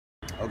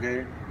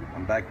Okay,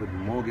 I'm back with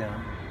more Gyan.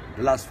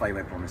 The last 5,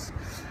 I promise.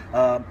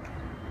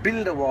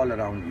 Build a wall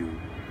around you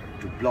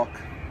to block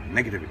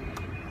negativity.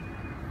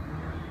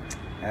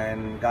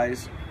 And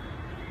guys,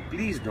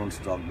 please don't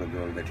stalk the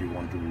girl that you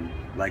want to,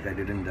 like I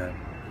did in the.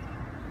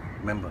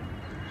 Remember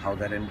how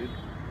that ended?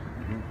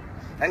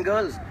 And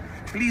girls,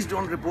 please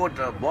don't report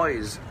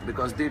boys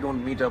because they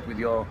don't meet up with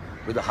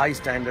the high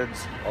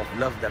standards of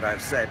love that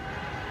I've set.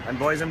 And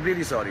boys, I'm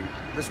really sorry.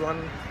 This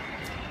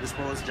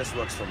pose just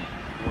works for me.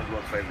 It won't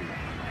work for everyone.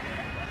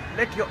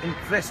 Let your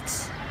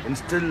interests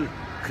instill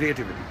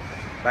creativity.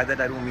 By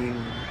that I don't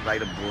mean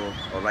write a book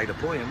or write a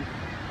poem.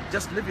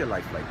 Just live your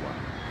life like one.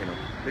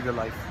 Live your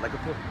life like a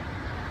poem.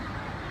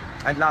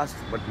 And last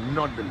but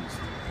not the least,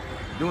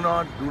 do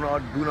not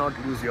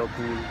lose your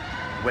cool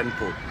when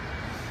poor.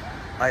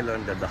 I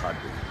learned that the hard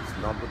way. It's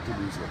not good to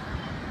lose your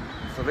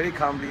cool. So very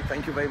calmly,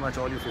 thank you very much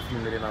all you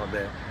 15 million out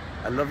there.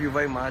 I love you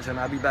very much and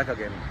I'll be back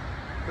again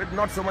with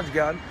not so much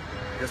Gyan,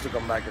 just to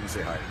come back and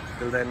say hi.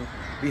 Till then,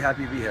 be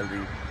happy, be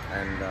healthy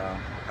and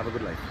have a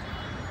good life.